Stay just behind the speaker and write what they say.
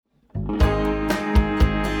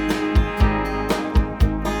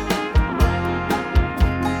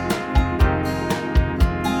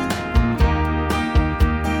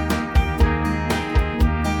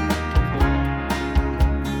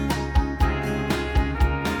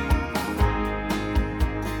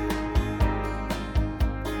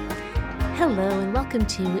Hello and welcome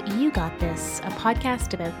to You Got This, a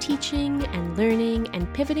podcast about teaching and learning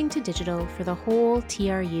and pivoting to digital for the whole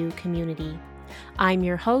TRU community. I'm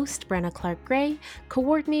your host, Brenna Clark-Gray,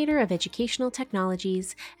 Coordinator of Educational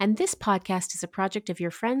Technologies, and this podcast is a project of your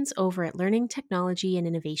friends over at Learning Technology and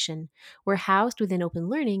Innovation. We're housed within Open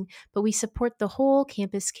Learning, but we support the whole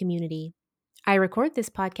campus community. I record this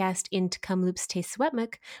podcast in Tk'emlúps te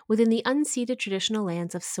Secwépemc within the unceded traditional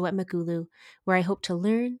lands of Secwepemcúlecw, where I hope to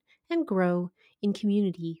learn and grow in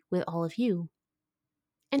community with all of you.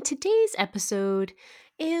 And today's episode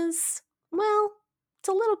is, well, it's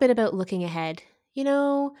a little bit about looking ahead. You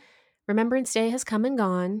know, Remembrance Day has come and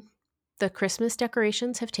gone. The Christmas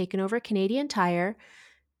decorations have taken over Canadian Tire.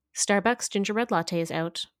 Starbucks gingerbread latte is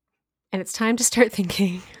out. And it's time to start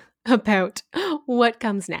thinking about what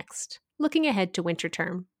comes next, looking ahead to winter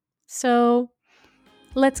term. So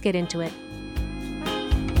let's get into it.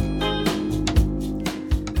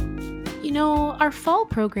 You know, our fall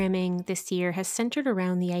programming this year has centered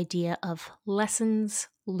around the idea of lessons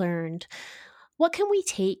learned. What can we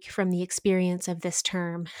take from the experience of this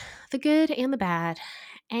term, the good and the bad,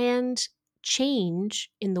 and change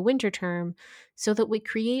in the winter term so that we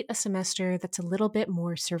create a semester that's a little bit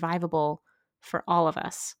more survivable for all of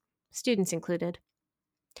us, students included?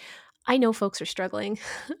 I know folks are struggling.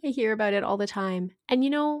 I hear about it all the time. And you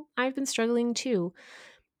know, I've been struggling too.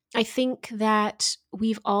 I think that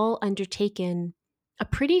we've all undertaken a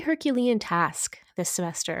pretty Herculean task this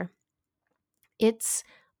semester. It's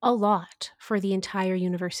a lot for the entire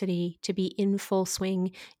university to be in full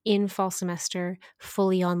swing in fall semester,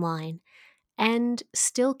 fully online, and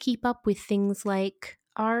still keep up with things like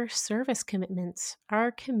our service commitments,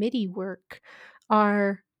 our committee work,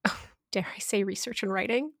 our, dare I say, research and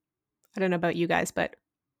writing. I don't know about you guys, but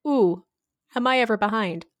ooh, am I ever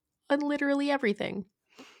behind on literally everything?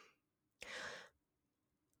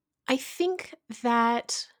 I think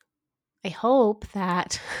that, I hope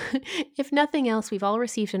that, if nothing else, we've all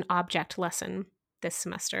received an object lesson this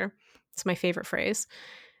semester. It's my favorite phrase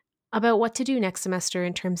about what to do next semester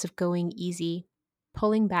in terms of going easy,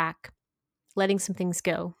 pulling back, letting some things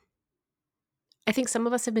go. I think some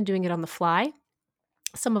of us have been doing it on the fly.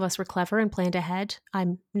 Some of us were clever and planned ahead.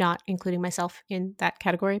 I'm not including myself in that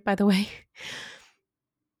category, by the way.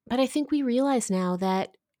 But I think we realize now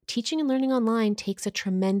that teaching and learning online takes a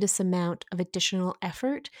tremendous amount of additional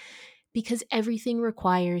effort because everything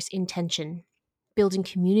requires intention. Building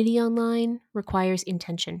community online requires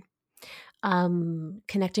intention.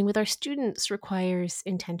 Connecting with our students requires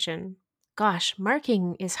intention. Gosh,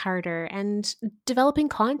 marking is harder and developing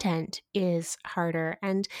content is harder.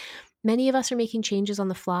 And many of us are making changes on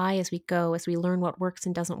the fly as we go, as we learn what works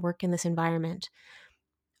and doesn't work in this environment.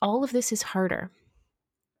 All of this is harder.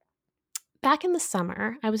 Back in the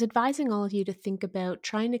summer, I was advising all of you to think about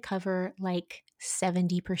trying to cover like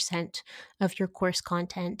 70% of your course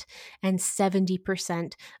content and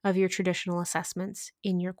 70% of your traditional assessments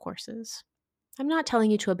in your courses. I'm not telling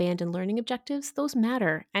you to abandon learning objectives. Those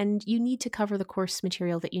matter, and you need to cover the course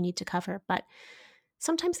material that you need to cover, but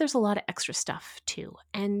sometimes there's a lot of extra stuff too.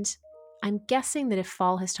 And I'm guessing that if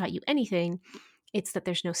fall has taught you anything, it's that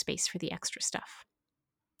there's no space for the extra stuff.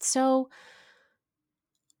 So,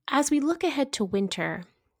 as we look ahead to winter,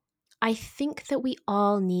 I think that we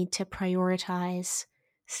all need to prioritize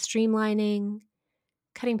streamlining,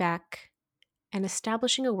 cutting back, and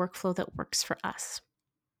establishing a workflow that works for us.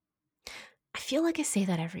 I feel like I say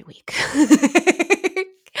that every week.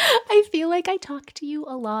 I feel like I talk to you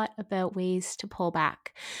a lot about ways to pull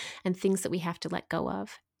back and things that we have to let go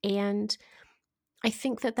of. And I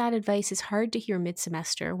think that advice is hard to hear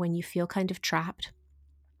mid-semester when you feel kind of trapped.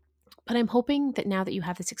 But I'm hoping that now that you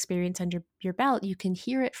have this experience under your belt, you can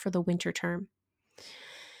hear it for the winter term.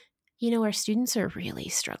 You know, our students are really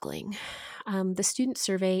struggling. The student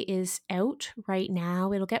survey is out right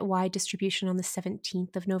now. It'll get wide distribution on the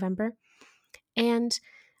 17th of November. And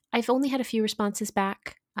I've only had a few responses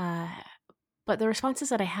back, but the responses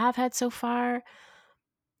that I have had so far,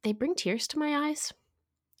 they bring tears to my eyes.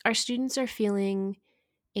 Our students are feeling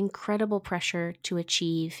incredible pressure to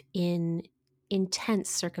achieve in intense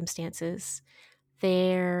circumstances.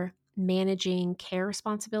 They're managing care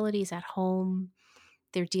responsibilities at home.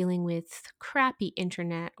 They're dealing with crappy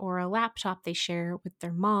internet or a laptop they share with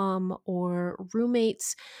their mom, or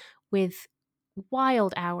roommates with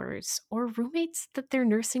wild hours, or roommates that they're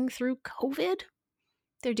nursing through COVID.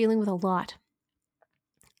 They're dealing with a lot.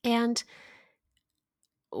 And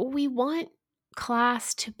we want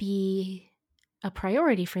class to be a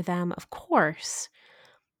priority for them, of course.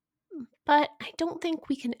 But I don't think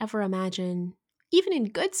we can ever imagine, even in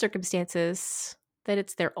good circumstances, that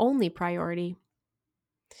it's their only priority.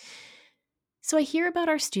 So I hear about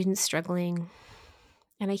our students struggling,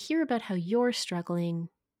 and I hear about how you're struggling,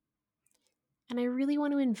 and I really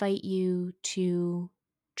want to invite you to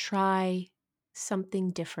try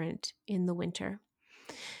something different in the winter.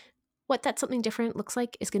 What that something different looks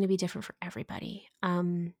like is going to be different for everybody.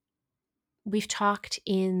 We've talked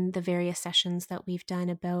in the various sessions that we've done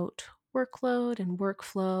about workload and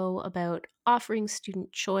workflow, about offering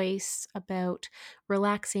student choice, about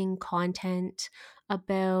relaxing content,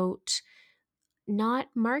 about not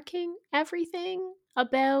marking everything,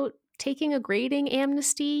 about taking a grading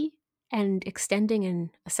amnesty and extending an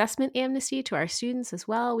assessment amnesty to our students as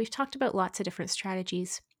well. We've talked about lots of different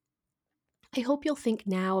strategies. I hope you'll think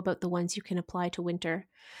now about the ones you can apply to winter.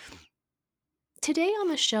 Today on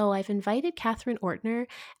the show, I've invited Catherine Ortner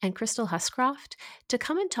and Crystal Huscroft to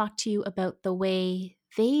come and talk to you about the way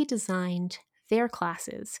they designed their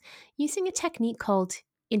classes using a technique called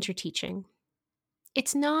interteaching.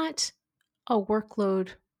 It's not a workload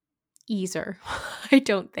easer, I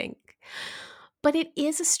don't think. But it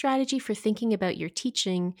is a strategy for thinking about your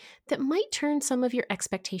teaching that might turn some of your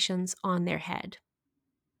expectations on their head.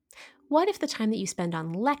 What if the time that you spend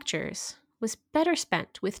on lectures was better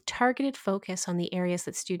spent with targeted focus on the areas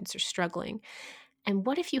that students are struggling? And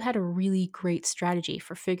what if you had a really great strategy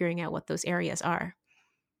for figuring out what those areas are?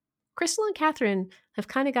 Crystal and Catherine have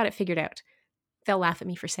kind of got it figured out. They'll laugh at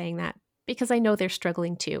me for saying that because I know they're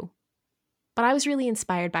struggling too. But I was really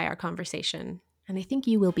inspired by our conversation, and I think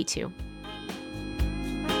you will be too.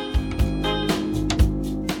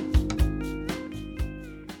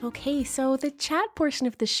 Okay, so the chat portion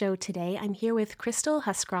of the show today, I'm here with Crystal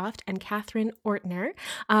Huscroft and Catherine Ortner,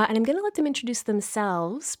 and I'm going to let them introduce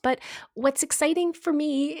themselves. But what's exciting for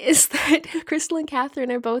me is that Crystal and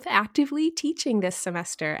Catherine are both actively teaching this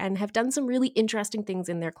semester and have done some really interesting things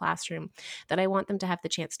in their classroom that I want them to have the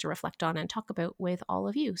chance to reflect on and talk about with all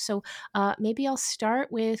of you. So maybe I'll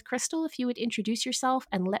start with Crystal, if you would introduce yourself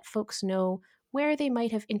and let folks know where they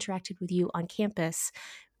might have interacted with you on campus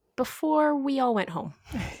before we all went home.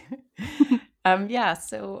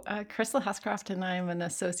 So Crystal Huscroft, and I'm an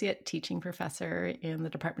associate teaching professor in the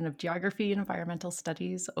Department of Geography and Environmental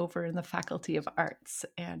Studies over in the Faculty of Arts.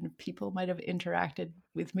 And people might have interacted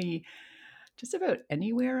with me just about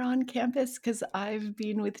anywhere on campus because I've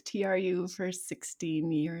been with TRU for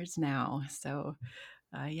 16 years now. So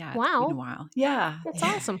it's been a Wow, while. Yeah. that's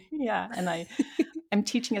awesome. Yeah. And I'm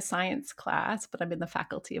teaching a science class, but I'm in the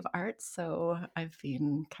Faculty of Arts. So I've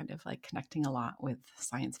been kind of like connecting a lot with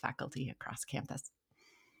science faculty across campus.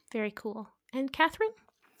 Very cool. And Catherine?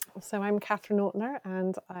 So I'm Catherine Ortner,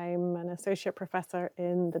 and I'm an associate professor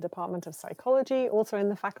in the Department of Psychology, also in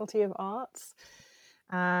the Faculty of Arts.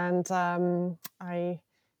 And I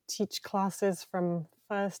teach classes from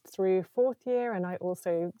first through fourth year, and I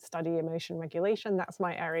also study emotion regulation. That's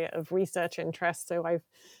my area of research interest. So I've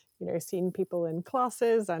seen people in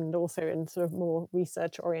classes and also in sort of more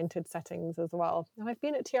research-oriented settings as well. And I've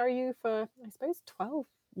been at TRU for, I suppose, 12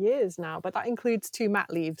 years now, but that includes 2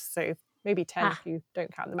 mat leaves. So maybe 10 if you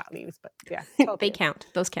don't count the mat leaves, but yeah, 12 They years. count.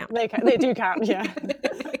 Those count. They do count, yeah.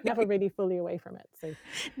 Never really fully away from it. So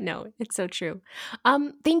No, it's so true.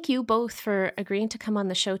 Thank you both for agreeing to come on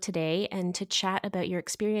the show today and to chat about your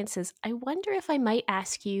experiences. I wonder if I might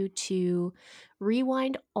ask you to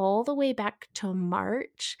rewind all the way back to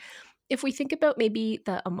March. If we think about maybe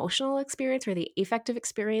the emotional experience or the affective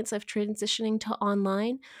experience of transitioning to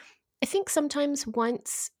online, I think sometimes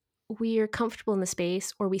once we're comfortable in the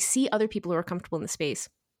space or we see other people who are comfortable in the space,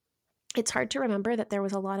 it's hard to remember that there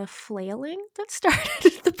was a lot of flailing that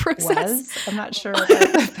started the process. I'm not sure about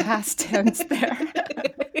the past tense there.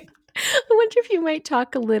 I wonder if you might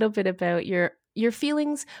talk a little bit about your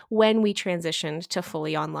feelings when we transitioned to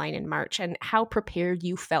fully online in March and how prepared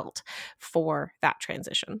you felt for that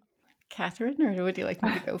transition. Catherine, or would you like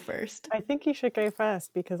me to go first? I think you should go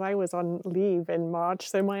first because I was on leave in March.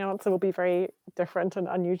 So my answer will be very different and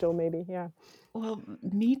unusual, maybe. Yeah. Well,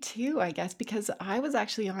 me too, I guess, because I was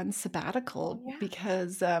actually on sabbatical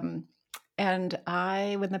because, and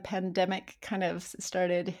when the pandemic kind of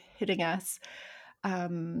started hitting us,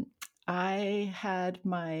 I had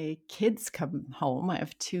my kids come home. I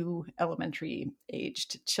have 2 elementary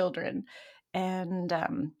aged children, and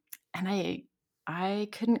I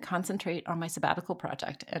couldn't concentrate on my sabbatical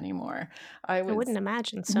project anymore. I I wouldn't was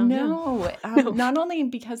imagine so. No, No. not only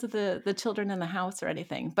because of the children in the house or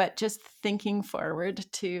anything, but just thinking forward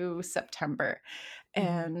to September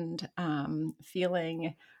and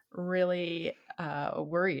feeling really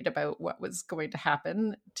worried about what was going to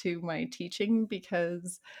happen to my teaching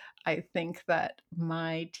because I think that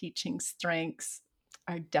my teaching strengths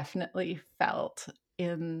are definitely felt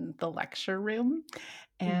in the lecture room.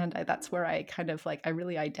 And that's where I kind of I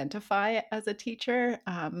really identify as a teacher,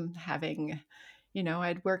 having,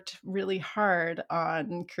 I'd worked really hard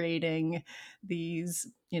on creating these,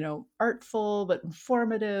 artful but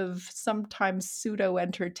informative, sometimes pseudo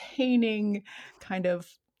entertaining kind of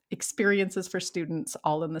experiences for students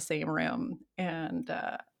all in the same room. And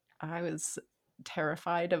I was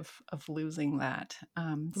terrified of losing that.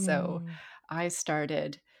 So Mm. I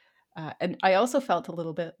started and I also felt a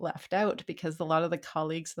little bit left out because a lot of the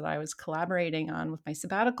colleagues that I was collaborating on with my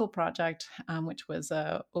sabbatical project, which was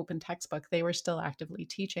a open textbook, they were still actively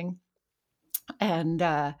teaching. And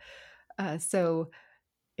so,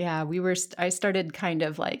 yeah, I started kind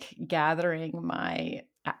of gathering my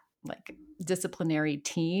like disciplinary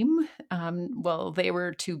team. Well, they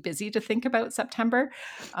were too busy to think about September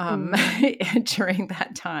during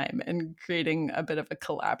that time, and creating a bit of a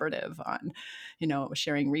collaborative on,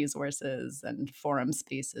 sharing resources and forum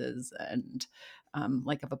spaces, and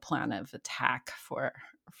of a plan of attack for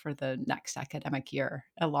the next academic year.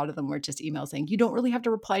 A lot of them were just emails saying, "You don't really have to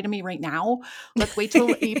reply to me right now. Let's wait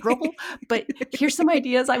till April. But here's some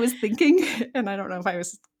ideas I was thinking." And I don't know if I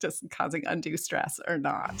was just causing undue stress or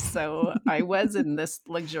not. So I was in this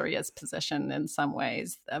luxurious position in some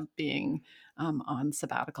ways of being on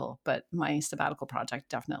sabbatical, but my sabbatical project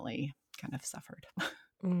definitely kind of suffered.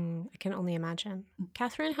 I can only imagine.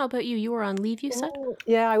 Catherine, how about you? You were on leave, you said?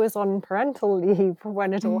 Yeah, I was on parental leave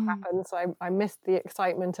when it all Mm. happened, so I missed the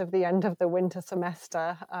excitement of the end of the winter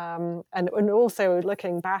semester. And also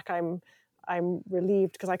looking back, I'm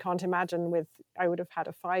relieved because I can't imagine I would have had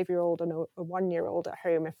a 5-year-old and a 1-year-old at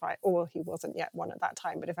home or he wasn't yet one at that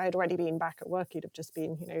time, but if I had already been back at work, he'd have just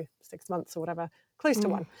been 6 months or whatever, close to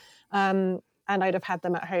one, and I'd have had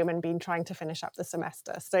them at home and been trying to finish up the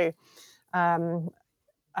semester. So.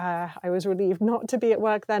 I was relieved not to be at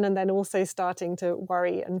work then, and then also starting to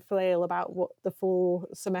worry and flail about what the fall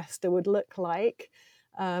semester would look like.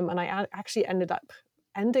 And I actually ended up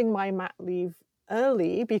ending my mat leave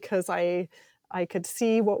early because I could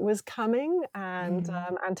see what was coming, and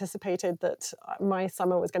anticipated that my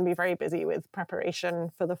summer was going to be very busy with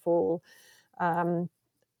preparation for the fall. And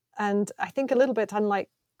I think a little bit unlike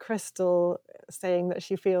Crystal saying that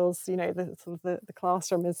she feels, the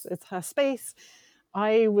classroom is her space,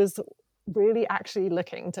 I was really actually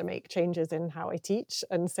looking to make changes in how I teach.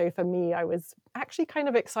 And so for me, I was actually kind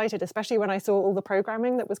of excited, especially when I saw all the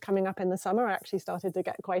programming that was coming up in the summer. I actually started to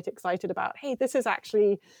get quite excited about, hey, this is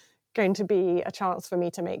actually going to be a chance for me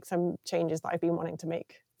to make some changes that I've been wanting to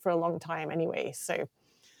make for a long time anyway. So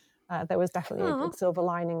there was definitely a Oh, good silver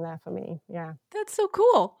lining there for me. Yeah. that's so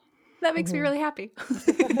cool. That makes me really happy.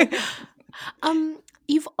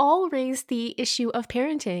 You've all raised the issue of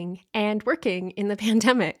parenting and working in the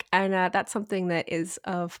pandemic, and that's something that is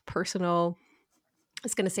of personal, I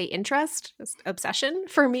was going to say interest, obsession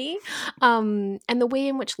for me, and the way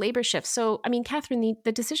in which labor shifts. So, I mean, Catherine,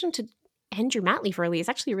 the decision to end your mat leave early is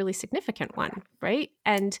actually a really significant one, right?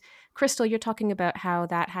 And Crystal, you're talking about how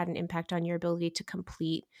that had an impact on your ability to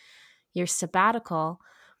complete your sabbatical.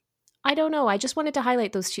 I don't know. I just wanted to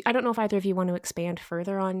highlight those two. I don't know if either of you want to expand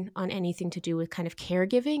further on anything to do with kind of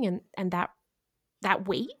caregiving and that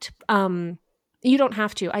weight. You don't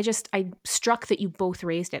have to. I struck that you both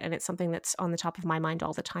raised it, and it's something that's on the top of my mind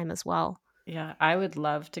all the time as well. Yeah, I would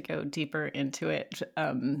love to go deeper into it.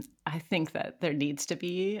 I think that there needs to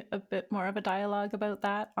be a bit more of a dialogue about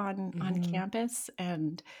that on campus,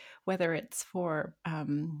 and whether it's for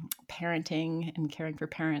parenting and caring for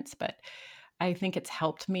parents. But I think it's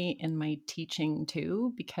helped me in my teaching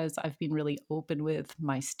too, because I've been really open with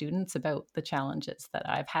my students about the challenges that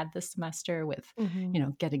I've had this semester with,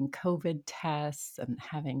 getting COVID tests and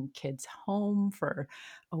having kids home for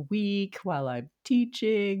a week while I'm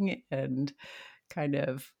teaching, and kind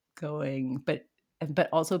of going, but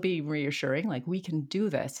also being reassuring, like, we can do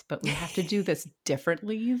this, but we have to do this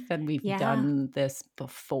differently than we've Yeah. done this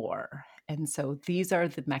before. And so these are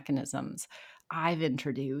the mechanisms I've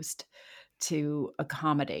introduced to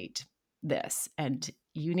accommodate this. And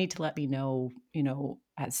you need to let me know,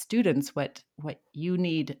 as students, what you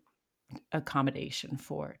need accommodation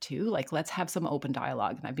for too. Like, let's have some open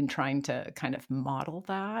dialogue. And I've been trying to kind of model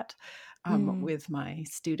that with my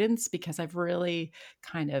students, because I've really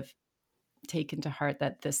kind of taken to heart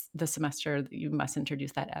that the semester you must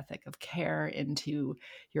introduce that ethic of care into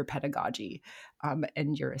your pedagogy,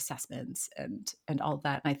 and your assessments and all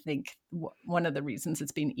that. And I think one of the reasons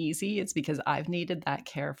it's been easy is because I've needed that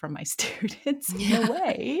care from my students in a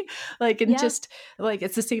way, and Yeah. just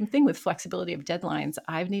it's the same thing with flexibility of deadlines.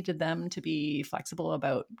 I've needed them to be flexible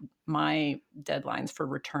about my deadlines for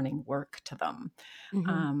returning work to them.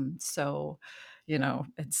 So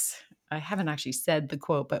I haven't actually said the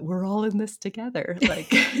quote, but we're all in this together. Like,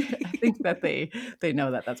 I think that they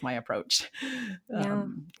know that that's my approach. Yeah.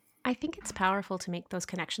 I think it's powerful to make those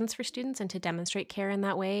connections for students and to demonstrate care in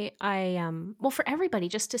that way. Well, for everybody,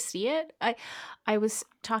 just to see it. I was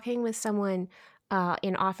talking with someone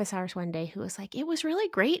in office hours one day who was like, it was really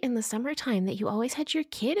great in the summertime that you always had your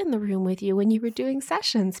kid in the room with you when you were doing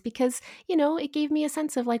sessions because, it gave me a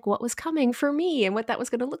sense of like what was coming for me and what that was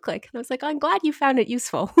going to look like. And I was like, I'm glad you found it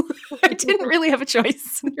useful. I didn't really have a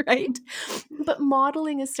choice, right? But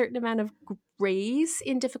modeling a certain amount of grace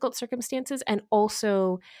in difficult circumstances, and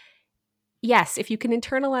also, yes, if you can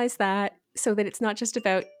internalize that so that it's not just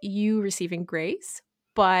about you receiving grace,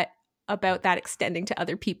 but about that extending to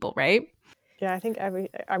other people, right? Yeah, I think I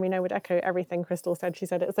would echo everything Crystal said. She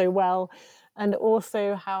said it so well. And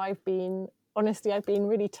also how I've been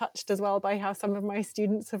really touched as well by how some of my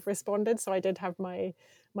students have responded. So I did have my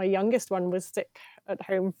youngest one was sick at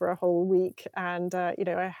home for a whole week. And, I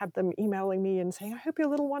had them emailing me and saying, I hope your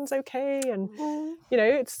little one's okay. And,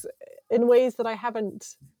 it's in ways that I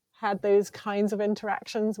haven't had those kinds of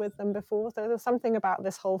interactions with them before. So there's something about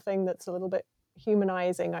this whole thing that's a little bit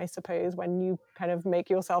humanizing, I suppose, when you kind of make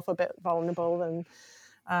yourself a bit vulnerable,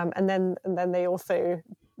 and then they also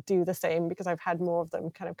do the same, because I've had more of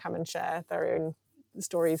them kind of come and share their own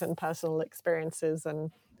stories and personal experiences.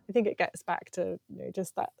 And I think it gets back to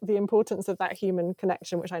just that, the importance of that human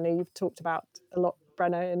connection, which I know you've talked about a lot,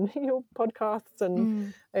 Brenna, in your podcasts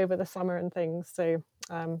and over the summer and things. So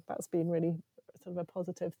that's been really sort of a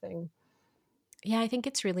positive thing. Yeah, I think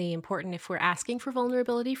it's really important if we're asking for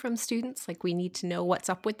vulnerability from students, like we need to know what's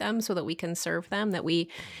up with them so that we can serve them, that we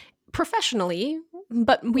professionally,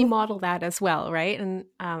 but we model that as well, right? And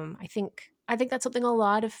I think that's something a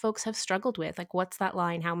lot of folks have struggled with. Like, what's that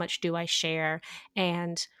line? How much do I share?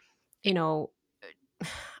 And I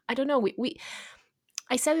don't know.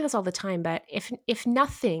 I say this all the time, but if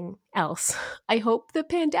nothing else, I hope the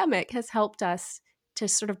pandemic has helped us to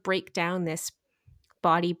sort of break down this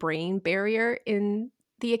body-brain barrier in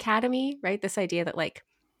the academy, right? This idea that like,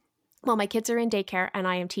 well, my kids are in daycare and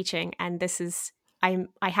I am teaching, and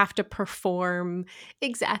I have to perform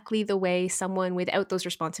exactly the way someone without those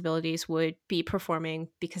responsibilities would be performing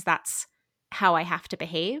because that's how I have to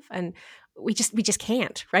behave. And we just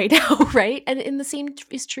can't right now, right? And the same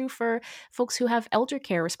is true for folks who have elder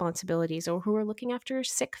care responsibilities or who are looking after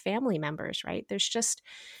sick family members, right? There's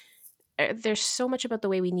so much about the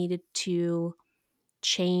way we needed to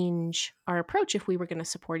change our approach if we were going to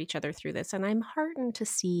support each other through this. And I'm heartened to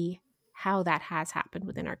see how that has happened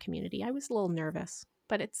within our community. I was a little nervous,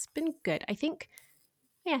 but it's been good. I think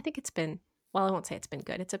it's been, well, I won't say it's been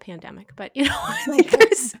good. It's a pandemic, but I think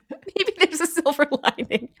maybe there's a silver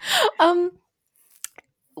lining.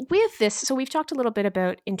 With this, so we've talked a little bit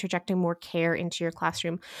about interjecting more care into your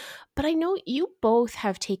classroom, but I know you both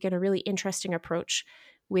have taken a really interesting approach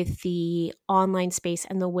with the online space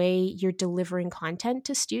and the way you're delivering content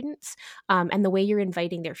to students, and the way you're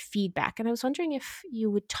inviting their feedback. And I was wondering if you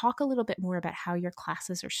would talk a little bit more about how your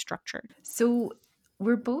classes are structured. So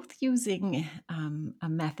we're both using a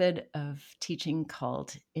method of teaching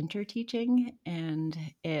called interteaching, and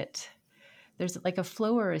there's like a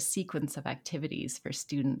flow or a sequence of activities for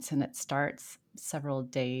students, and it starts several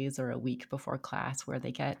days or a week before class, where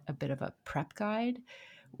they get a bit of a prep guide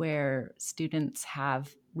where students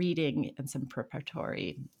have reading and some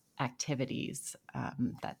preparatory activities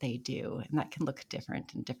that they do, and that can look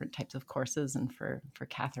different in different types of courses. And for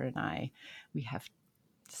Catherine and I, we have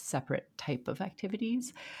separate type of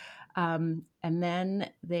activities. And then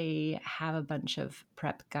they have a bunch of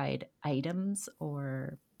prep guide items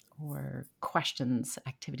or questions,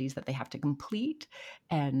 activities that they have to complete,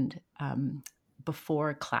 and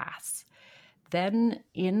before class. Then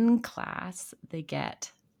in class, they get,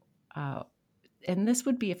 and this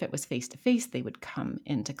would be if it was face-to-face, they would come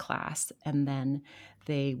into class and then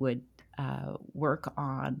they would work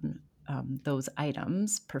on those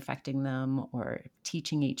items, perfecting them or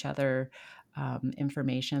teaching each other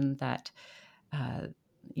information that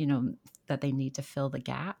that they need to fill the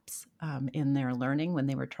gaps in their learning when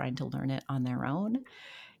they were trying to learn it on their own.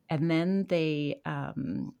 And then they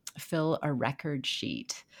fill a record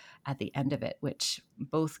sheet at the end of it, which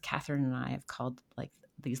both Catherine and I have called like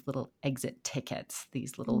these little exit tickets,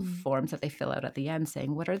 these little forms that they fill out at the end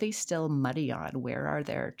saying, what are they still muddy on? Where are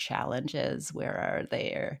their challenges? Where are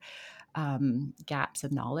their gaps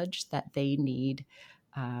in knowledge that they need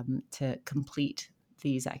to complete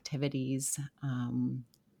these activities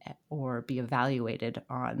or be evaluated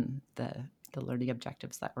on the learning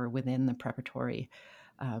objectives that were within the preparatory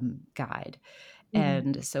guide. Mhm.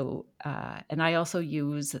 And so, and I also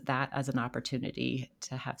use that as an opportunity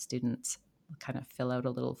to have students kind of fill out a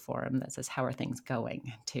little form that says, how are things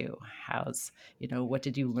going too? How's, what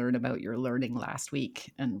did you learn about your learning last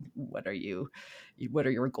week? And what are your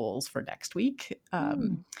goals for next week?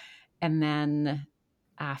 Mm. And then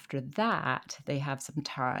after that, they have some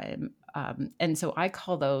time. And so I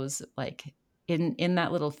call those like in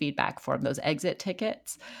that little feedback form, those exit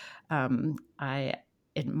tickets. I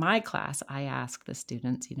in my class, I ask the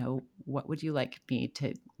students, what would you like me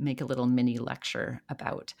to make a little mini lecture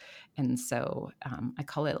about? And so I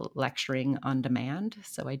call it lecturing on demand.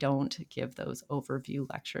 So I don't give those overview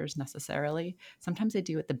lectures necessarily. Sometimes I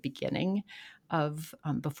do at the beginning of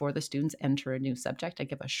before the students enter a new subject. I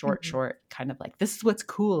give a Mhm. short kind of like, this is what's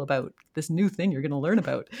cool about this new thing you're going to learn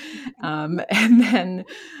about. And then,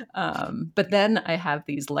 but then I have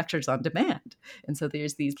these lectures on demand. And so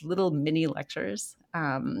there's these little mini lectures.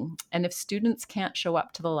 And if students can't show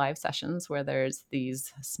up to the live sessions where there's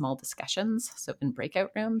these small discussions, so in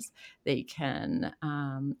breakout rooms, they can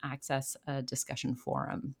access a discussion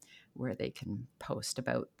forum where they can post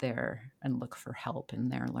about and look for help in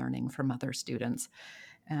their learning from other students.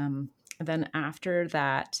 Then after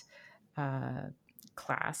that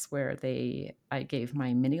class where I gave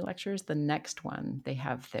my mini lectures, the next one, they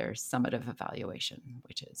have their summative evaluation,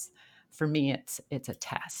 which is, for me, it's a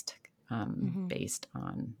test Mhm. based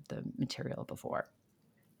on the material before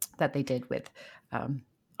that they did with,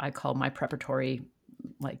 I call my preparatory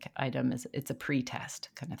item is, it's a pre-test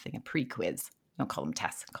kind of thing, a pre-quiz. Don't call them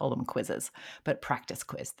tests, call them quizzes, but practice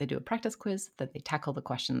quiz. They do a practice quiz that they tackle the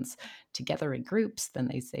questions together in groups. Then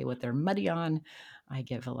they say what they're muddy on. I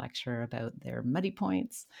give a lecture about their muddy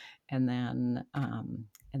points, and then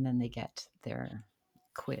they get their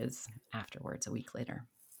quiz afterwards a week later.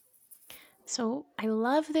 So I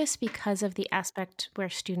love this because of the aspect where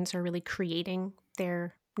students are really creating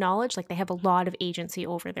their knowledge. Like they have a lot of agency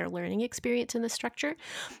over their learning experience in the structure.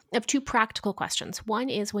 I have two practical questions. One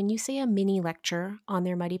is when you say a mini lecture on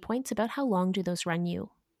their muddy points, about how long do those run you?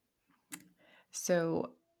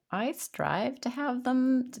 So I strive to have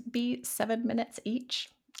them to be 7 minutes each.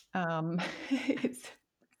 It's,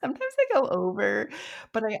 sometimes I go over,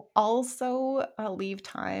 but I also leave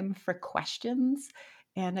time for questions.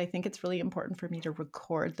 And I think it's really important for me to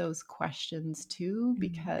record those questions too, Mhm.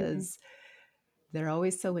 because they're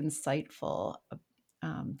always so insightful.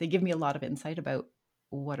 They give me a lot of insight about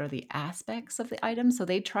what are the aspects of the item. So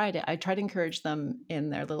I try to encourage them in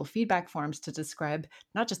their little feedback forms to describe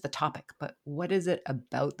not just the topic, but what is it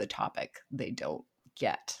about the topic they don't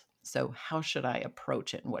get. So how should I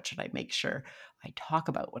approach it, and what should I make sure I talk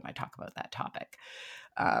about when I talk about that topic?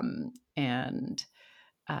 Um, and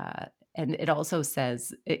uh, and it also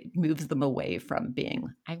says, it moves them away from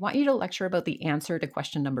being, I want you to lecture about the answer to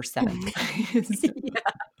question number 7. I'm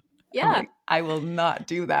Yeah. like, I will not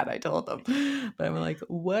do that, I told them. But I'm like,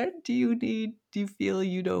 what do you feel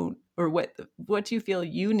you don't, or what do you feel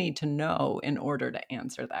you need to know in order to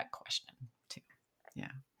answer that question too? Yeah.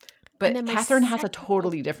 And But then my Catherine has a second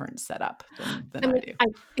totally different setup than I'm I like,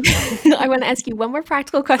 do. I want to ask you one more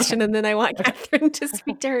practical question, and then I want Catherine to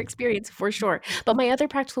speak to her experience for sure. But my other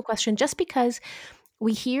practical question, just because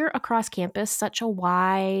we hear across campus such a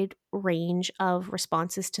wide range of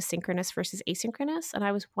responses to synchronous versus asynchronous, and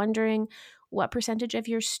I was wondering what percentage of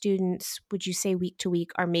your students would you say week to week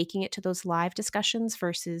are making it to those live discussions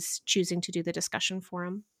versus choosing to do the discussion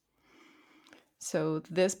forum? So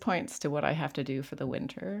this points to what I have to do for the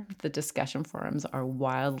winter. The discussion forums are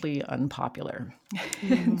wildly unpopular.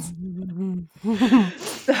 Mhm.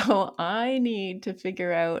 So I need to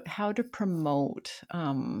figure out how to promote.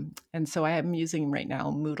 And so I am using right now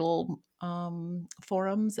Moodle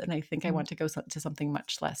forums, and I think I want to go to something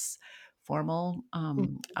much less formal.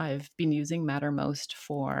 I've been using Mattermost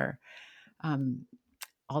for um,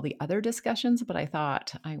 all the other discussions, but I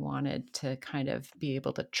thought I wanted to kind of be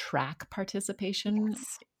able to track participation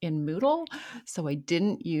Yes. in Moodle. So I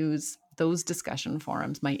didn't use those discussion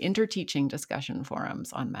forums, my interteaching discussion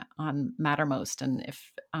forums on Mattermost. And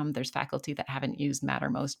if there's faculty that haven't used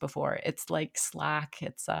Mattermost before, it's like Slack.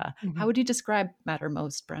 It's how Mhm. would you describe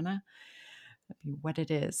Mattermost, Brenna? What it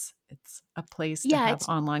is? It's a place to Yeah, have it's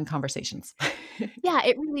online conversations. yeah,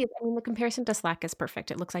 it really is. I mean, the comparison to Slack is perfect.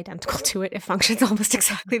 It looks identical to it. It functions almost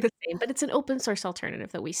exactly the same, but it's an open source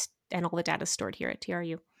alternative that and all the data is stored here at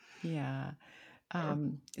TRU. Yeah.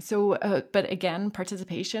 But again,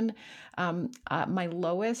 participation, my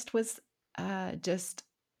lowest was just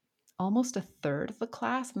almost a third of the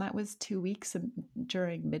class, and that was 2 weeks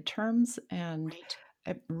during midterms. And Right.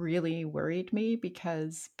 it really worried me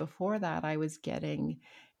because before that, I was getting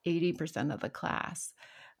 80% of the class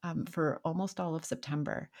for almost all of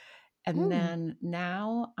September. And then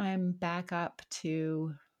now I'm back up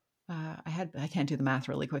to, I can't do the math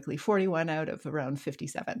really quickly, 41 out of around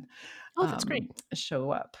 57 Oh, that's great.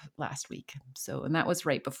 show up last week. So, and that was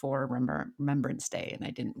right before Remembrance Day. And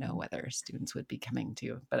I didn't know whether students would be coming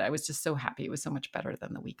to, but I was just so happy. It was so much better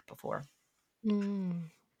than the week before.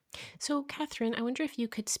 So, Catherine, I wonder if you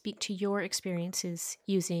could speak to your experiences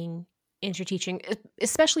using interteaching,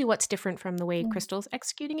 especially what's different from the way Crystal's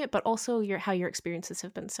executing it, but also how your experiences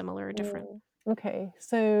have been similar or different. Okay,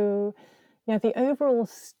 so yeah, the overall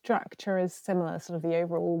structure is similar, sort of the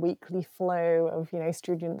overall weekly flow of,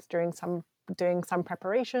 students doing some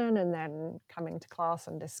preparation and then coming to class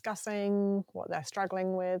and discussing what they're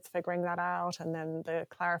struggling with, figuring that out, and then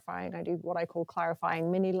I do what I call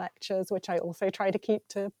clarifying mini lectures, which I also try to keep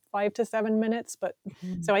to 5 to 7 minutes, but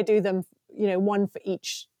so I do them, one for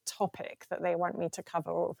each topic that they want me to cover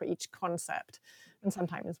or for each concept, and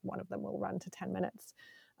sometimes one of them will run to 10 minutes.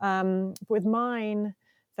 With mine,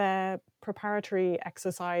 their preparatory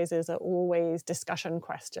exercises are always discussion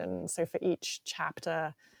questions. So for each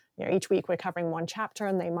chapter, each week we're covering one chapter,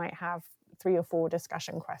 and they might have 3 or 4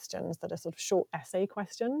 discussion questions that are sort of short essay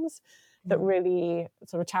questions that really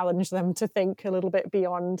sort of challenge them to think a little bit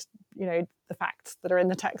beyond, the facts that are in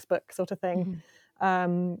the textbook sort of thing.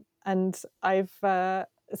 And I've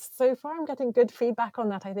so far I'm getting good feedback on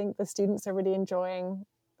that. I think the students are really enjoying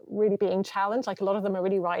really being challenged. Like a lot of them are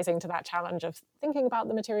really rising to that challenge of thinking about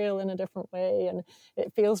the material in a different way, and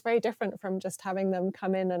it feels very different from just having them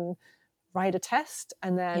come in and write a test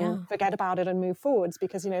and then forget about it and move forwards,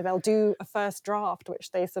 because they'll do a first draft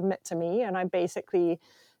which they submit to me, and I basically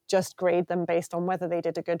just grade them based on whether they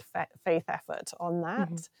did a good faith effort on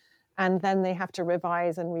that, and then they have to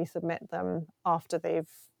revise and resubmit them after they've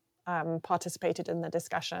participated in the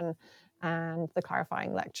discussion and the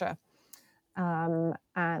clarifying lecture.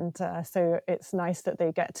 So it's nice that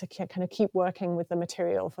they get to kind of keep working with the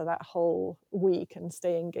material for that whole week and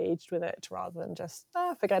stay engaged with it rather than just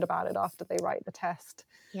forget about it after they write the test.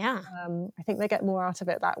 Yeah. I think they get more out of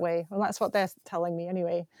it that way. Well, that's what they're telling me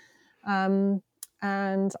anyway.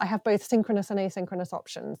 And I have both synchronous and asynchronous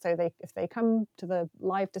options. So if they come to the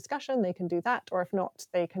live discussion, they can do that. Or if not,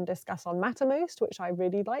 they can discuss on Mattermost, which I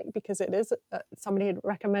really like because it is, somebody had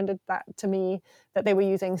recommended that to me, that they were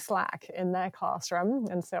using Slack in their classroom.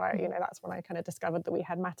 And so that's when I kind of discovered that we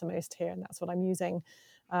had Mattermost here, and that's what I'm using.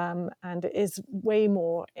 And it is way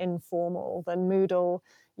more informal than Moodle.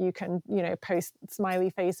 You can, post smiley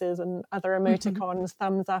faces and other emoticons,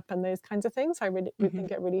 thumbs up, and those kinds of things. I really think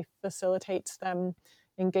it really facilitates them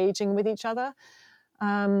engaging with each other.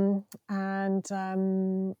 And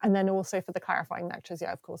then also for the clarifying lectures,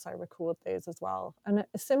 of course, I record those as well. And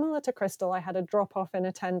similar to Crystal, I had a drop off in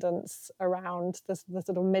attendance around the sort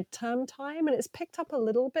of midterm time, and it's picked up a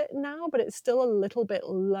little bit now, but it's still a little bit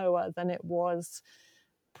lower than it was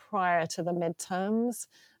prior to the midterms.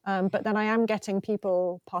 But then I am getting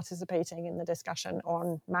people participating in the discussion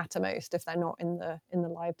on Mattermost if they're not in the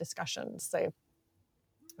live discussions. So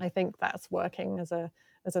I think that's working as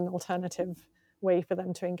an alternative way for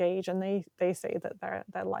them to engage, and they say that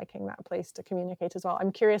they're liking that place to communicate as well.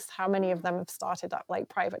 I'm curious how many of them have started up like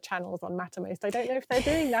private channels on Mattermost. I don't know if they're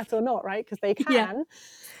doing that or not, right? Because they can,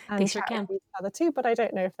 and they sure can. With each other too. But I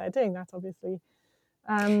don't know if they're doing that, obviously.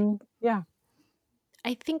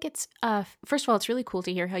 I think it's, first of all, it's really cool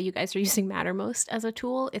to hear how you guys are using Mattermost as a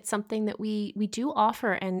tool. It's something that we do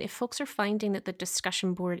offer. And if folks are finding that the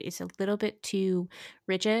discussion board is a little bit too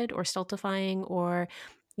rigid or stultifying, or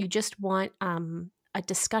you just want a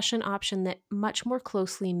discussion option that much more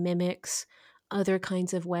closely mimics other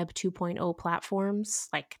kinds of Web 2.0 platforms,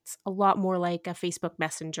 like it's a lot more like a Facebook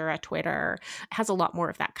Messenger, a Twitter. It has a lot more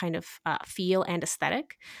of that kind of feel and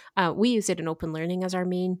aesthetic. We use it in Open Learning as our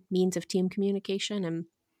main means of team communication, and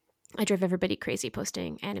I drive everybody crazy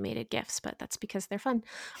posting animated GIFs, but that's because they're fun.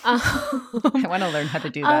 I want to learn how to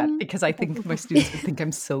do that because I think my students would think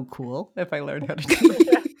I'm so cool if I learned how to do it.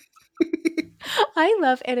 I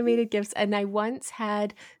love animated GIFs, and I once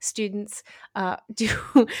had students do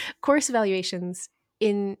course evaluations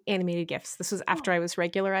in animated GIFs. This was after I was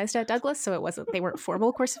regularized at Douglas, so they weren't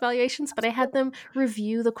formal course evaluations, but I had them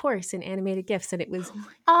review the course in animated GIFs, and it was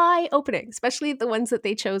eye-opening, especially the ones that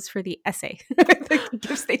they chose for the essay. The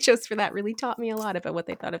GIFs they chose for that really taught me a lot about what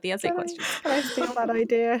they thought of the essay questions. Can I steal that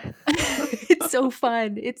idea? It's so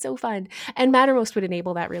fun. It's so fun. And Mattermost would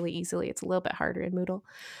enable that really easily. It's a little bit harder in Moodle.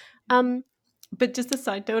 But just a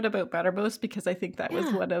side note about Mattermost, because I think that was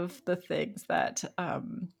one of the things that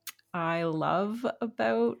I love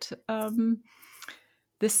about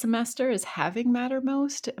this semester is having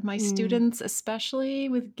Mattermost. My students, especially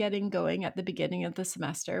with getting going at the beginning of the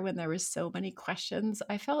semester when there was so many questions,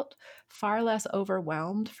 I felt far less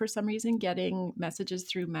overwhelmed for some reason getting messages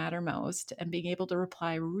through Mattermost and being able to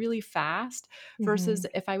reply really fast versus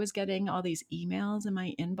if I was getting all these emails in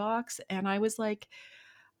my inbox and I was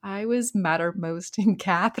Mattermosting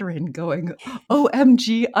Catherine going,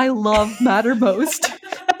 OMG, I love Mattermost.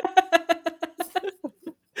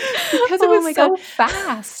 Because it Oh my was God. so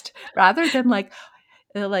fast rather than like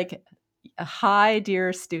a hi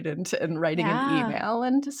dear student and writing an Yeah. email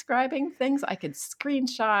and describing things. I could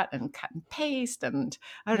screenshot and cut and paste and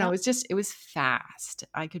I don't know, it was fast.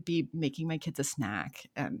 I could be making my kids a snack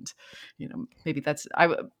and maybe that's I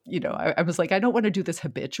was like I don't want to do this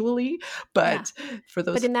habitually, but for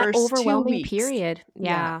those But in that first 2 overwhelming weeks, period,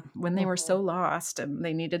 when they were so lost and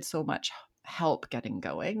they needed so much help getting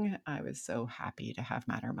going, I was so happy to have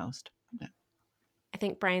Mattermost. Yeah. I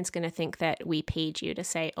think Brian's going to think that we paid you to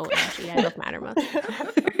say, OMG, I love Mattermost.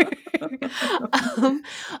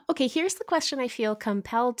 Okay, here's the question I feel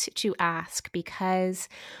compelled to ask because,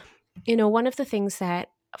 one of the things that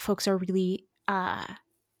folks are really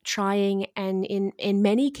trying and in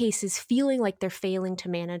many cases feeling like they're failing to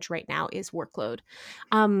manage right now is workload.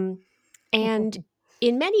 And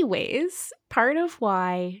in many ways, part of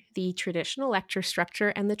why the traditional lecture structure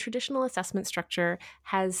and the traditional assessment structure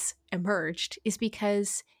has emerged is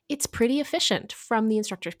because it's pretty efficient from the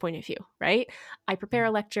instructor's point of view, right? I prepare a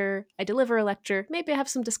lecture, I deliver a lecture, maybe I have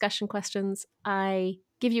some discussion questions, I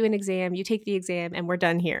give you an exam, you take the exam, and we're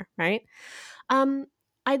done here, right?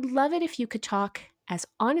 I'd love it if you could talk as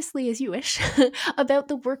honestly as you wish about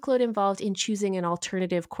the workload involved in choosing an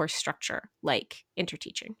alternative course structure like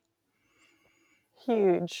interteaching.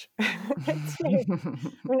 Huge. It's huge.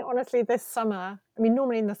 I mean, honestly, this summer,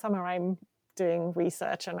 normally in the summer I'm doing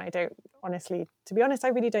research and I don't honestly, to be honest, I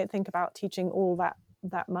really don't think about teaching all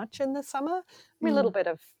that much in the summer. A little bit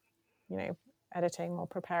of, editing or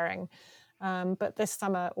preparing. But this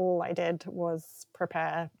summer, all I did was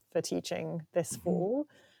prepare for teaching this fall.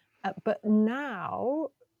 But now,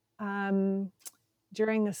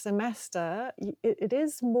 during the semester, it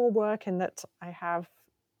is more work in that I have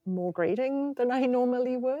more grading than I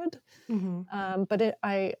normally would. But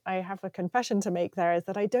I have a confession to make there is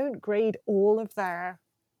that I don't grade all of their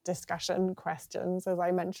discussion questions. As I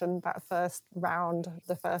mentioned, that first round,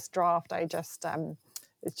 the first draft,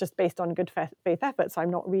 it's just based on good faith effort, so I'm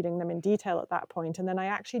not reading them in detail at that point. And then I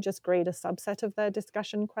actually just grade a subset of their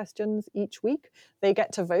discussion questions each week. They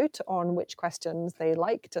get to vote on which questions they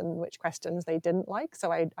liked and which questions they didn't like.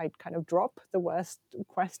 So I kind of drop the worst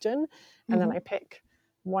question, and then I pick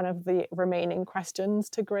one of the remaining questions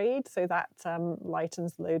to grade. So that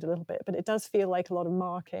lightens the load a little bit. But it does feel like a lot of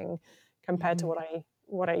marking compared to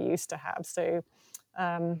what I used to have. So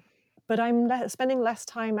but I'm spending less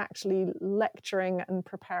time actually lecturing and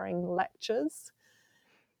preparing lectures.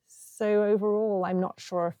 So overall, I'm not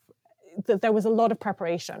sure if there was a lot of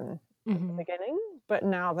preparation at the beginning, but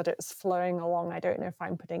now that it's flowing along, I don't know if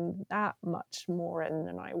I'm putting that much more in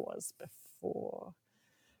than I was before.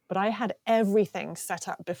 But I had everything set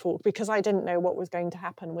up before because I didn't know what was going to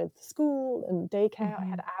happen with school and daycare. I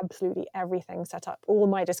had absolutely everything set up. All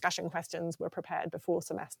my discussion questions were prepared before the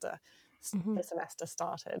semester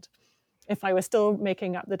started. If I was still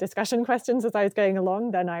making up the discussion questions as I was going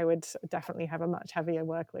along, then I would definitely have a much heavier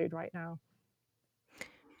workload right now.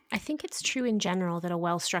 I think it's true in general that a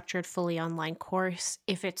well-structured, fully online course,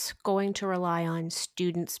 if it's going to rely on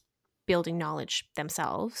students building knowledge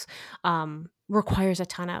themselves, requires a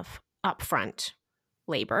ton of upfront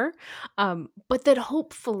labor, but that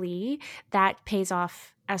hopefully that pays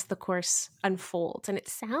off as the course unfolds. And it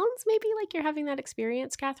sounds maybe like you're having that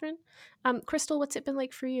experience, Catherine. Crystal, what's it been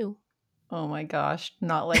like for you? Oh my gosh,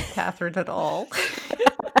 not like Catherine at all.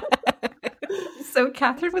 So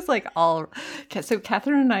Catherine was like so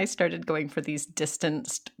Catherine and I started going for these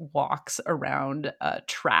distanced walks around a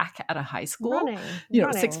track at a high school. Running.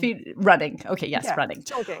 6 feet running. Okay, yes, Yeah, running.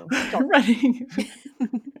 Jogging. Running.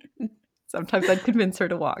 Sometimes I'd convince her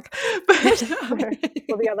to walk. But,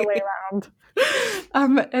 or the other way around.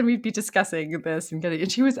 And we'd be discussing this and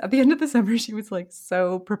she was, at the end of the summer, she was like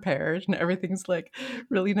so prepared and everything's like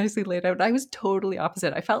really nicely laid out. I was totally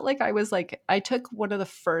opposite. I felt like I took one of the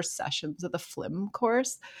first sessions of the FLIM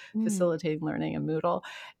course, Facilitating Learning in Moodle,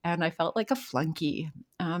 and I felt like a flunky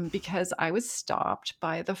because I was stopped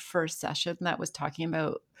by the first session that was talking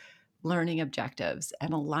about learning objectives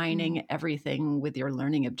and aligning everything with your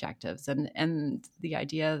learning objectives and the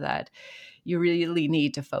idea that you really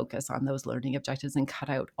need to focus on those learning objectives and cut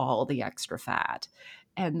out all the extra fat.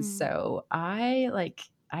 And so I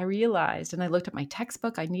I realized, and I looked at my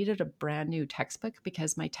textbook, I needed a brand new textbook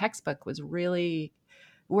because my textbook was really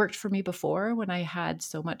worked for me before when I had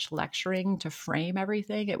so much lecturing to frame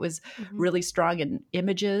everything. It was Mhm. really strong in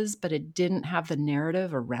images, but it didn't have the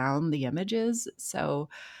narrative around the images. So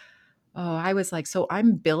I was like, so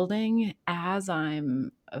I'm building as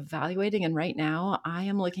I'm evaluating. And right now I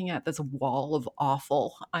am looking at this wall of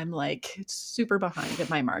awful. I'm like super behind in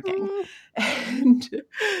my marking Mm. and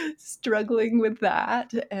struggling with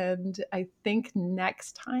that. And I think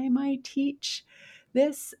next time I teach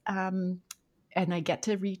this, and I get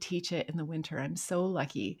to reteach it in the winter. I'm so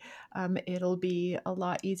lucky. It'll be a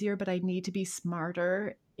lot easier, but I need to be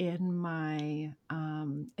smarter in my,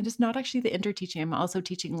 and it's not actually the interteaching. I'm also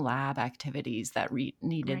teaching lab activities that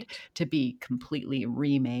needed Right. to be completely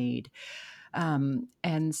remade.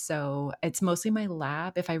 And so it's mostly my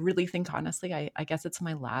lab. If I really think honestly, I guess it's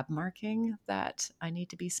my lab marking that I need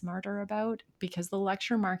to be smarter about, because the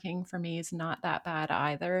lecture marking for me is not that bad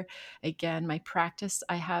either. Again, my practice,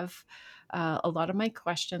 I have a lot of my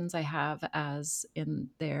questions I have as in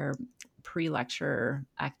their pre-lecture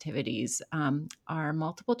activities are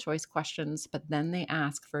multiple choice questions, but then they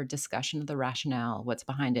ask for a discussion of the rationale, what's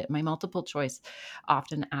behind it. My multiple choice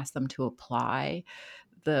often ask them to apply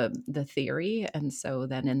the theory, and so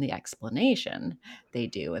then in the explanation they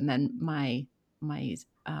do. And then my my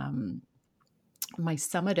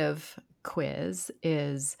summative quiz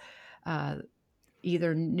is uh,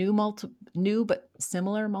 either new but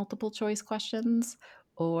similar multiple choice questions,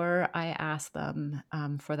 or I ask them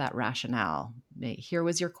for that rationale. Here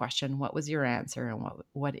was your question, what was your answer, and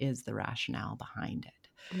what is the rationale behind it?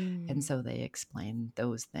 And Mm. so they explain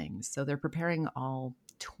those things. So they're preparing all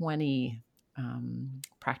 20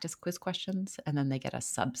 practice quiz questions, and then they get a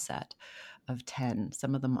subset of 10,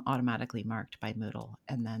 some of them automatically marked by Moodle,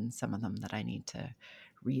 and then some of them that I need to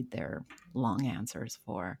read their long answers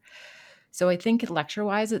for. So I think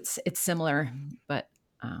lecture-wise, it's similar, but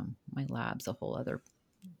my lab's a whole other,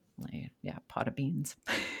 pot of beans.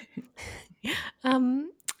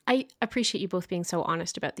 Um, I appreciate you both being so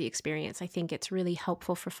honest about the experience. I think it's really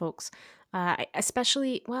helpful for folks,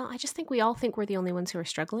 especially. Well, I just think we all think we're the only ones who are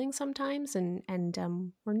struggling sometimes, and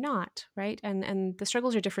we're not, right? And the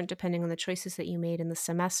struggles are different depending on the choices that you made in the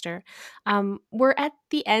semester. We're at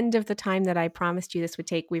the end of the time that I promised you this would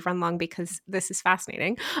take. We've run long because this is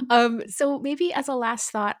fascinating. So maybe as a last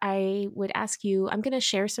thought, I would ask you. I'm going to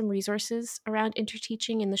share some resources around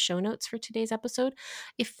interteaching in the show notes for today's episode.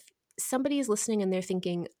 If somebody is listening and they're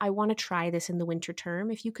thinking, I want to try this in the winter term,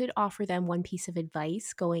 if you could offer them one piece of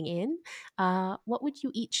advice going in, what would you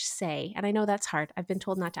each say? And I know that's hard. I've been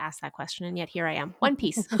told not to ask that question, and yet here I am. One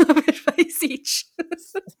piece of advice each.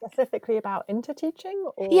 Specifically about interteaching,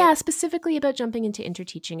 or Yeah, specifically about jumping into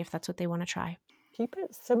interteaching if that's what they want to try. keep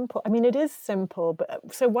it simple? I mean, it is simple,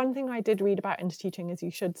 but so one thing I did read about interteaching is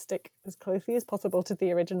you should stick as closely as possible to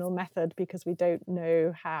the original method, because we don't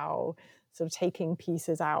know how sort of taking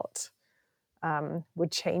pieces out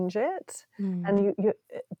would change it. Mm.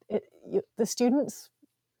 And the students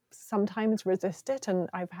sometimes resist it, and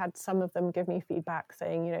I've had some of them give me feedback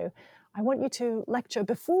saying, I want you to lecture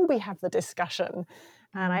before we have the discussion.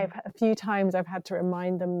 And a few times I've had to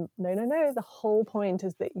remind them, no, the whole point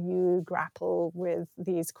is that you grapple with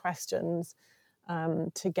these questions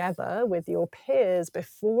together with your peers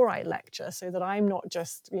before I lecture, so that I'm not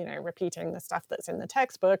just, repeating the stuff that's in the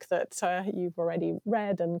textbook that you've already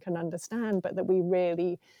read and can understand, but that we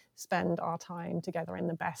really spend our time together in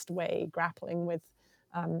the best way, grappling with,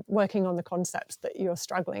 working on the concepts that you're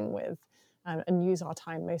struggling with, and use our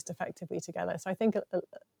time most effectively together. So I think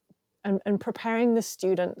and preparing the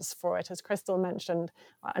students for it, as Crystal mentioned,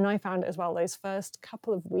 and I found it as well, those first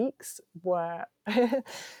couple of weeks were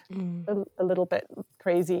a little bit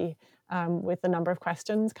crazy with the number of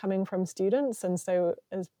questions coming from students. And so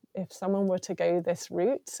if someone were to go this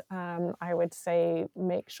route, I would say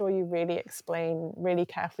make sure you really explain really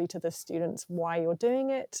carefully to the students why you're doing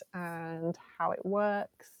it and how it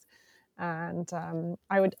works. And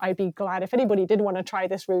I'd be glad if anybody did want to try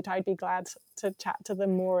this route. I'd be glad to chat to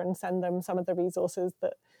them more and send them some of the resources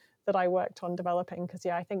that I worked on developing, because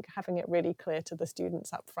I think having it really clear to the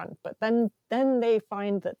students up front, but then they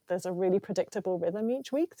find that there's a really predictable rhythm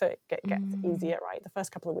each week, so it gets easier, right? The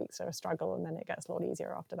first couple of weeks are a struggle, and then it gets a lot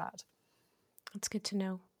easier after that. That's good to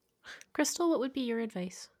know. Crystal, what would be your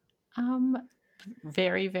advice?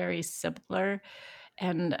 Very, very similar.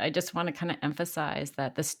 And I just want to kind of emphasize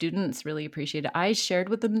that the students really appreciate it. I shared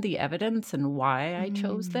with them the evidence and why I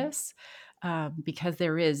chose this, because they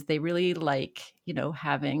really like,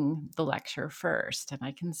 having the lecture first. And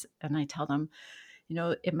I tell them,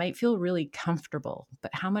 it might feel really comfortable,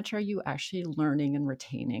 but how much are you actually learning and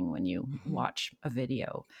retaining when you watch a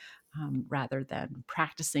video, rather than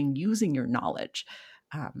practicing using your knowledge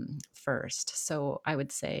first? So I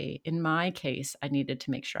would say in my case, I needed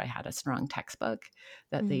to make sure I had a strong textbook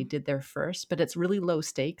that they did there first, but it's really low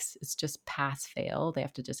stakes. It's just pass fail. They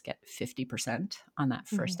have to just get 50% on that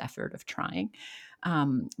first effort of trying.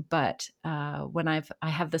 But when I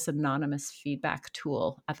have this anonymous feedback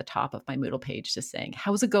tool at the top of my Moodle page, just saying,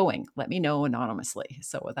 how's it going? Let me know anonymously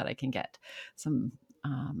so that I can get some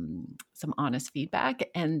honest feedback.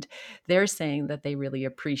 And they're saying that they really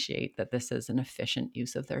appreciate that this is an efficient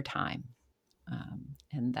use of their time.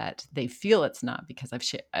 And that they feel it's not because I've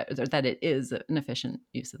shared, or that it is an efficient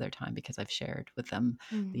use of their time because I've shared with them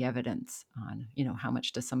the evidence on, how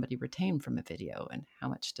much does somebody retain from a video, and how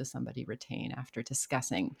much does somebody retain after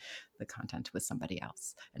discussing the content with somebody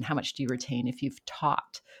else, and how much do you retain if you've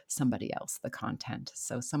taught somebody else the content.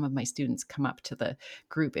 So some of my students come up to the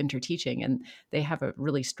group interteaching and they have a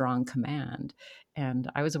really strong command, and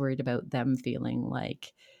I was worried about them feeling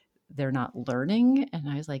like they're not learning. And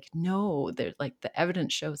I was like, no, they're like, the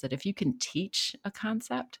evidence shows that if you can teach a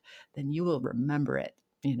concept, then you will remember it,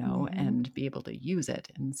 and be able to use it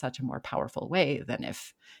in such a more powerful way than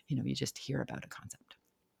if, you just hear about a concept.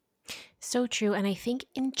 So true. And I think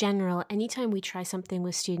in general, anytime we try something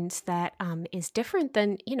with students that is different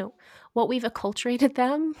than, what we've acculturated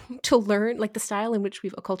them to learn, like the style in which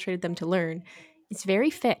we've acculturated them to learn, it's very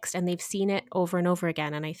fixed and they've seen it over and over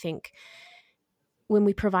again. And I think when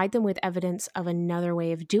we provide them with evidence of another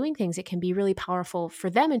way of doing things, it can be really powerful for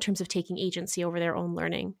them in terms of taking agency over their own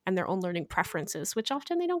learning and their own learning preferences, which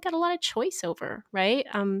often they don't get a lot of choice over, right?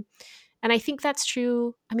 And I think that's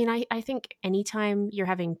true. I mean, I think anytime you're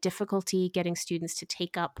having difficulty getting students to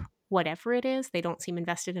take up whatever it is, they don't seem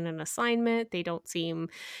invested in an assignment, they don't seem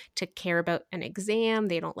to care about an exam,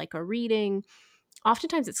 they don't like a reading.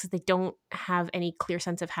 Oftentimes it's because they don't have any clear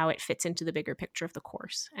sense of how it fits into the bigger picture of the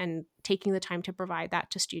course, and taking the time to provide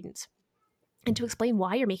that to students and to explain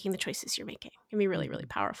why you're making the choices you're making can be really, really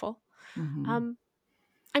powerful. I'm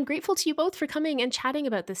grateful to you both for coming and chatting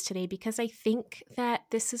about this today, because I think that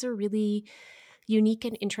this is a really unique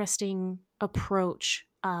and interesting approach.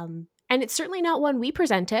 And it's certainly not one we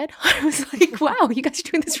presented. I was like, wow, you guys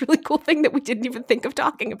are doing this really cool thing that we didn't even think of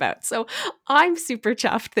talking about. So I'm super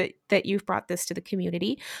chuffed that you've brought this to the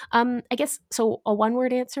community. I guess, so a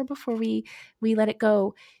one-word answer before we let it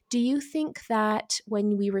go. Do you think that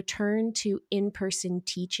when we return to in-person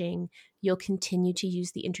teaching, you'll continue to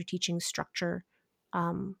use the interteaching structure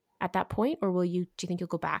at that point? Or do you think you'll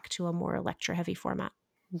go back to a more lecture-heavy format?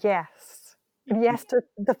 Yes to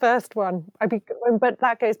the first one. But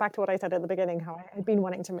that goes back to what I said at the beginning, how I had been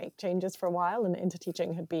wanting to make changes for a while, and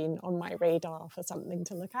interteaching had been on my radar for something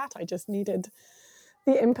to look at. I just needed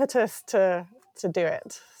the impetus to do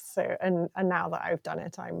it. So, and now that I've done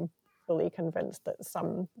it, I'm fully convinced that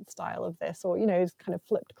some style of this, or kind of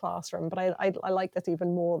flipped classroom, but I like this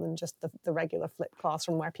even more than just the regular flipped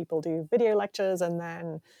classroom where people do video lectures and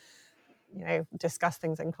then discuss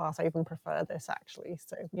things in class. I even prefer this, actually.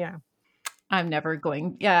 So yeah. I'm never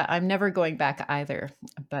going back either,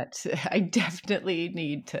 but I definitely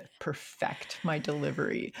need to perfect my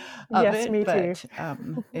delivery of yes, it. Me but too.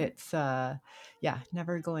 It's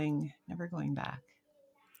never going back.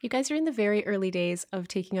 You guys are in the very early days of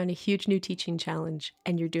taking on a huge new teaching challenge,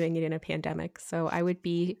 and you're doing it in a pandemic. So I would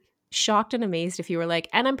be shocked and amazed if you were like,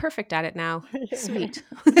 and I'm perfect at it now. Sweet.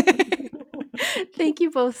 Thank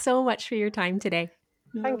you both so much for your time today.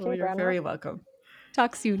 Thank you, You're Brenna. very welcome.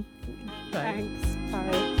 Talk soon. Bye. Thanks.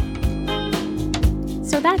 Bye.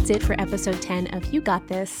 So that's it for episode 10 of You Got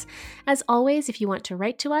This. As always, if you want to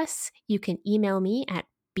write to us, you can email me at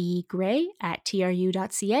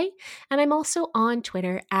bgray@tru.ca, and I'm also on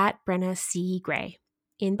Twitter at Brenna C. Gray.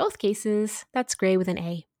 In both cases, that's Gray with an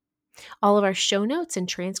A. All of our show notes and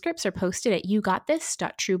transcripts are posted at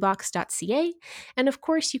yougotthis.truebox.ca, and of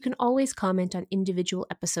course, you can always comment on individual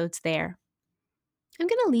episodes there. I'm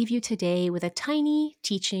going to leave you today with a tiny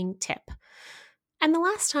teaching tip. And the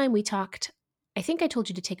last time we talked, I think I told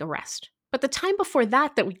you to take a rest. But the time before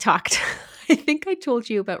that we talked, I think I told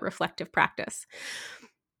you about reflective practice.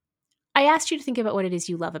 I asked you to think about what it is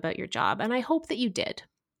you love about your job, and I hope that you did.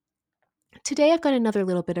 Today, I've got another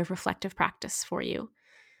little bit of reflective practice for you.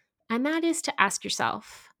 And that is to ask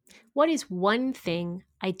yourself, what is one thing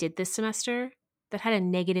I did this semester that had a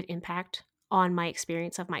negative impact on my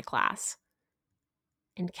experience of my class?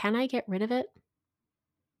 And can I get rid of it?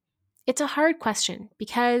 It's a hard question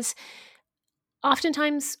because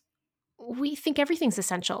oftentimes we think everything's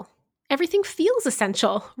essential. Everything feels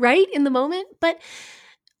essential, right, in the moment. But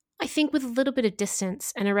I think with a little bit of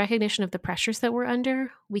distance and a recognition of the pressures that we're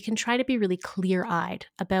under, we can try to be really clear-eyed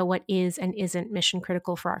about what is and isn't mission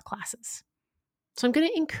critical for our classes. So I'm going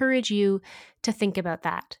to encourage you to think about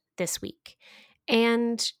that this week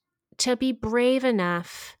and to be brave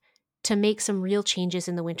enough to make some real changes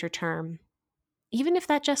in the winter term, even if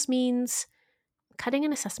that just means cutting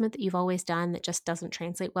an assessment that you've always done that just doesn't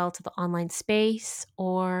translate well to the online space,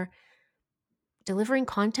 or delivering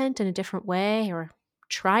content in a different way, or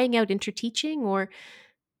trying out interteaching, or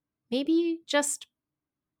maybe just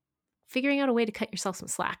figuring out a way to cut yourself some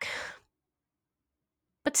slack.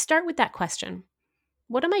 But start with that question.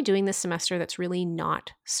 What am I doing this semester that's really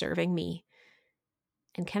not serving me?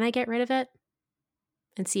 And can I get rid of it?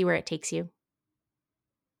 And see where it takes you.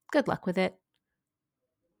 Good luck with it.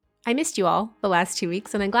 I missed you all the last 2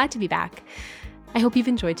 weeks, and I'm glad to be back. I hope you've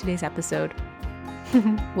enjoyed today's episode.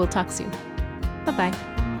 We'll talk soon.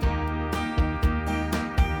 Bye-bye.